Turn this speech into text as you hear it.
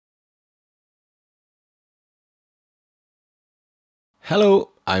Hello,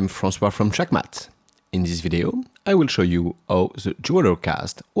 I'm François from Shakmat. In this video, I will show you how the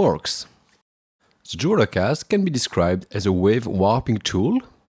Eurorack works. The Eurorack can be described as a wave warping tool.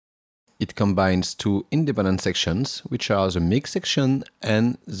 It combines two independent sections, which are the mix section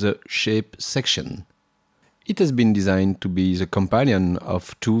and the shape section. It has been designed to be the companion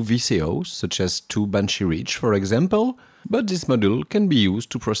of two VCOs, such as two Banshee Reach, for example, but this module can be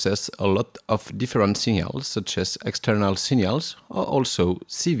used to process a lot of different signals, such as external signals or also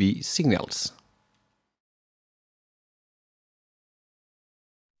CV signals.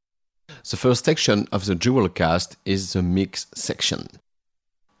 The first section of the Eurorack is the mix section.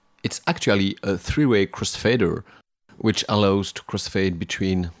 It's actually a three-way crossfader, which allows to crossfade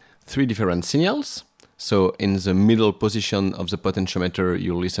between three different signals. So in the middle position of the potentiometer,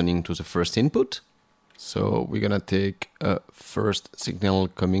 you're listening to the first input. So we're gonna take a first signal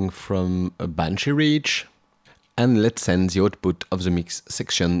coming from a Banshee Reach, and let's send the output of the mix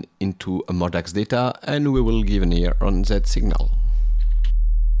section into a Modax data, and we will give an ear on that signal.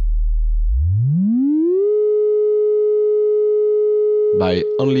 By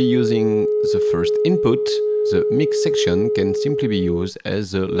only using the first input, the mix section can simply be used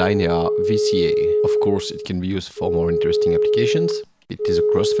as a linear VCA. Of course, it can be used for more interesting applications. It is a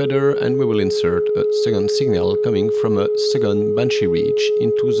crossfader, and we will insert a second signal coming from a second Banshee Reach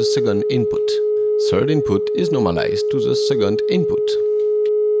into the second input. Third input is normalized to the second input.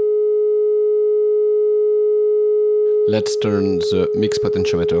 Let's turn the mix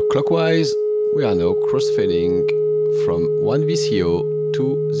potentiometer clockwise. We are now crossfading from one VCO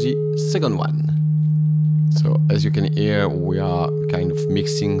to the second one. So as you can hear, we are kind of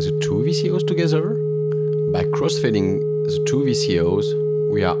mixing the two VCOs together. By crossfading the two VCOs,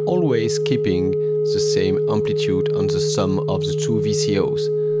 we are always keeping the same amplitude on the sum of the two VCOs.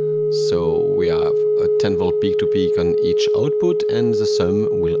 So we have a 10 volt peak to peak on each output, and the sum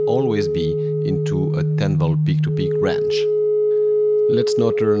will always be into a 10 volt peak to peak range. Let's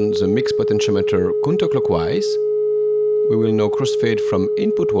now turn the mix potentiometer counterclockwise. We will now crossfade from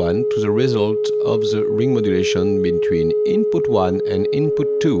input 1 to the result of the ring modulation between input 1 and input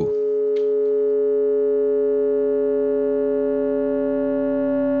 2.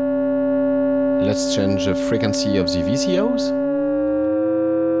 Let's change the frequency of the VCOs.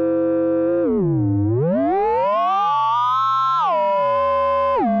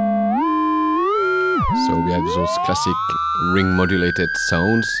 So we have those classic ring modulated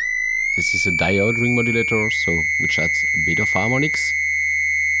sounds. This is a diode ring modulator, which adds a bit of harmonics.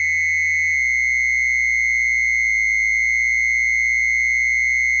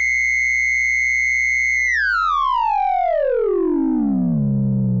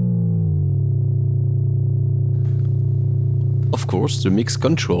 Of course, the mix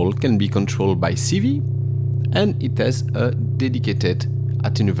control can be controlled by CV, and it has a dedicated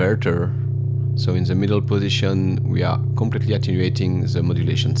attenuator. So in the middle position, we are completely attenuating the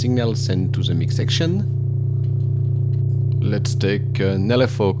modulation signal sent to the mix section. Let's take an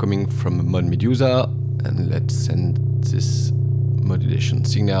LFO coming from a mod Medusa, and let's send this modulation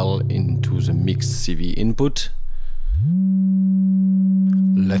signal into the mix CV input.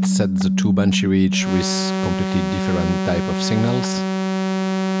 Let's set the two Banshee Reach with completely different type of signals.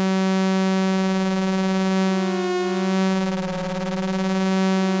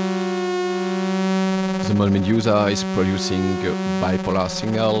 The mod Medusa is producing a bipolar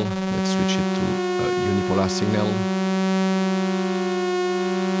signal. Let's switch it to a unipolar signal.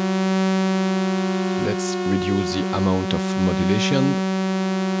 Let's reduce the amount of modulation.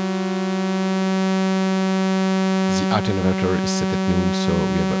 The attenuator is set at noon, so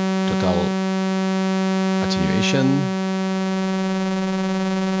we have a total attenuation.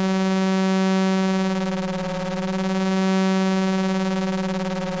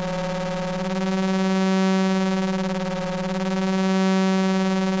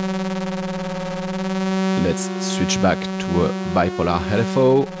 Let's switch back to a bipolar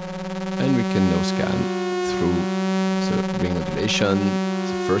LFO, and we can now scan through the ring modulation,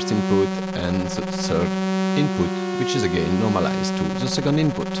 the first input and the third input, which is again normalized to the second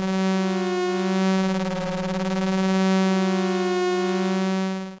input.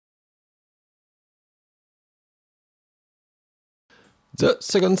 The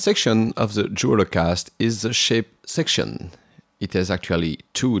second section of the Eurorack is the shape section. It has actually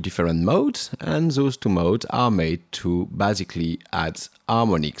two different modes, and those two modes are made to basically add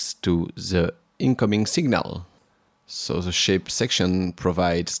harmonics to the incoming signal. So the shape section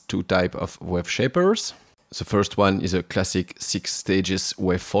provides two types of wave shapers. The first one is a classic 6 stages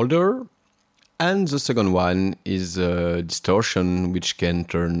Wavefolder, and the second one is a Distortion, which can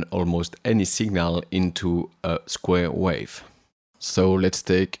turn almost any signal into a square wave. So let's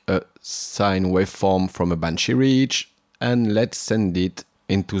take a sine waveform from a Banshee reach and let's send it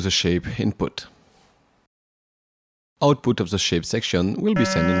into the shape input. Output of the shape section will be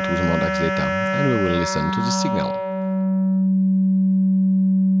sent into the Mordax data, and we will listen to the signal.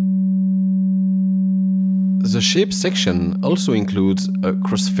 The shape section also includes a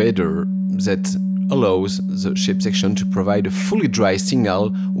crossfader that allows the shape section to provide a fully dry signal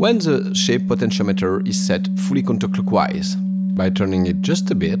when the shape potentiometer is set fully counterclockwise. By turning it just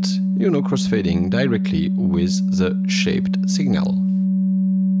a bit, you know crossfading directly with the shaped signal.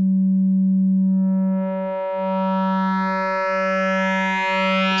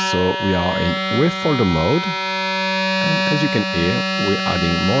 So we are in Wavefolder mode, and as you can hear, we're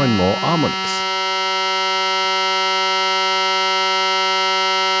adding more and more harmonics.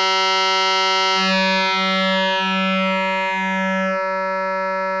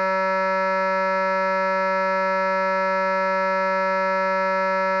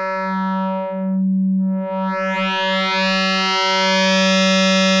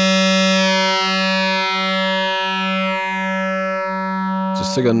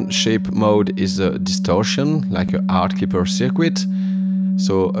 The second shape mode is a distortion, like a hard clipper circuit.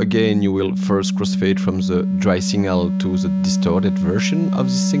 So again, you will first crossfade from the dry signal to the distorted version of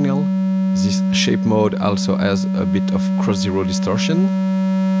this signal. This shape mode also has a bit of cross-zero distortion.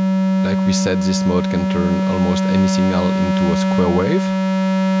 Like we said, this mode can turn almost any signal into a square wave.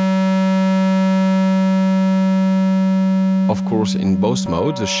 Of course, in both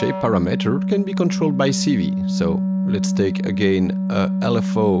modes, the shape parameter can be controlled by CV. So let's take again a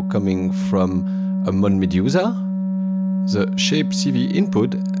LFO coming from a mod Medusa. The shape CV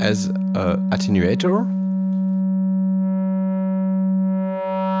input as an attenuator.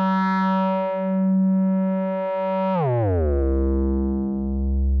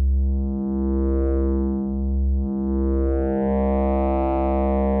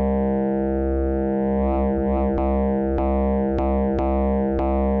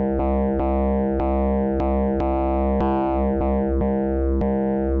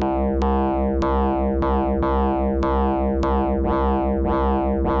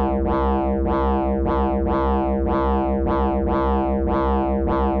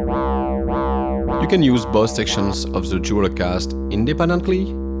 You can use both sections of the Eurorack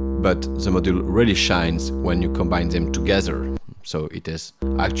independently, but the module really shines when you combine them together. So it is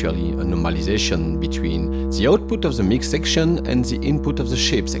actually a normalization between the output of the mix section and the input of the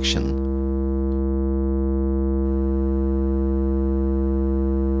shape section.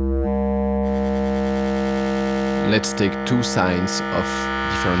 Let's take two sines of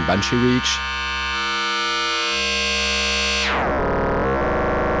different Banshee reach.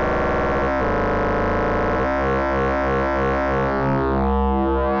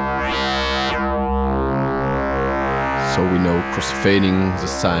 So we know crossfading the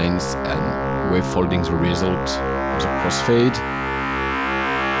sines and wavefolding the result of the crossfade.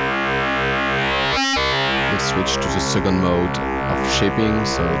 Let's switch to the second mode of shaping,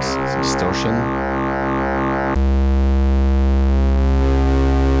 so it's the distortion.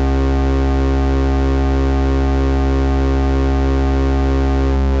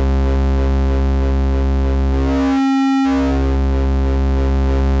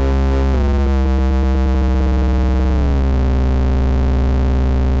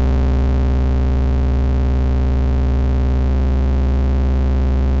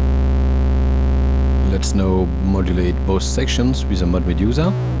 Let's now modulate both sections with a mod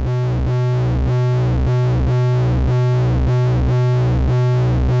Medusa.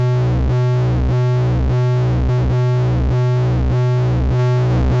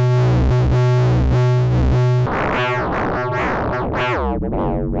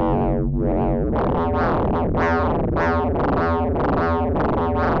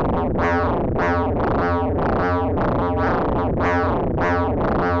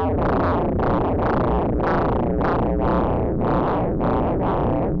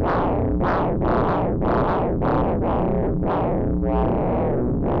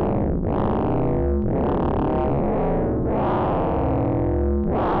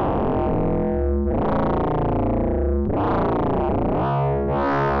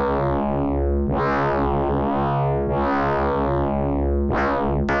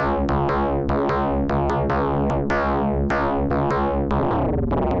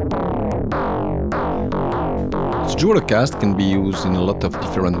 The Eurorack can be used in a lot of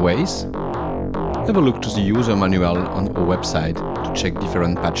different ways. Have a look to the user manual on our website to check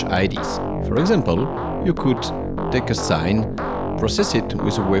different patch IDs. For example, you could take a sine, process it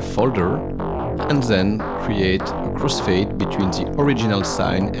with a Wavefolder, and then create a crossfade between the original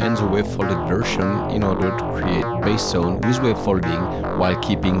sine and the wavefolded version in order to create bass sound with wavefolding while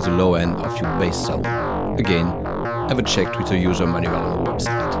keeping the low end of your bass sound. Again, have a check with the user manual on the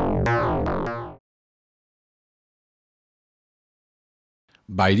website.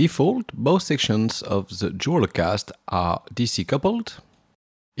 By default, both sections of the Eurocast are DC coupled.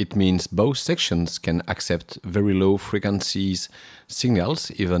 It means both sections can accept very low frequencies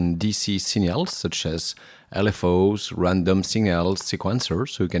signals, even DC signals such as LFOs, random signals,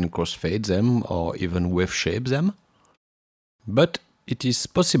 sequencers, so you can crossfade them or even wave shape them. But it is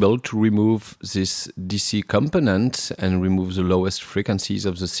possible to remove this DC component and remove the lowest frequencies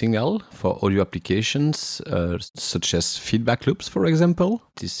of the signal for audio applications, such as feedback loops, for example.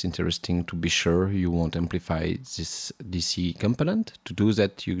 It is interesting to be sure you won't amplify this DC component. To do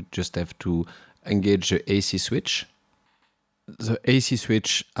that, you just have to engage the AC switch. The AC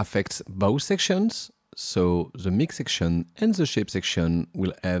switch affects both sections, so the mix section and the shape section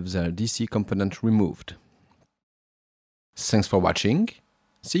will have their DC component removed. Thanks for watching.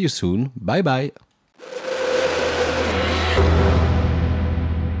 See you soon. Bye bye.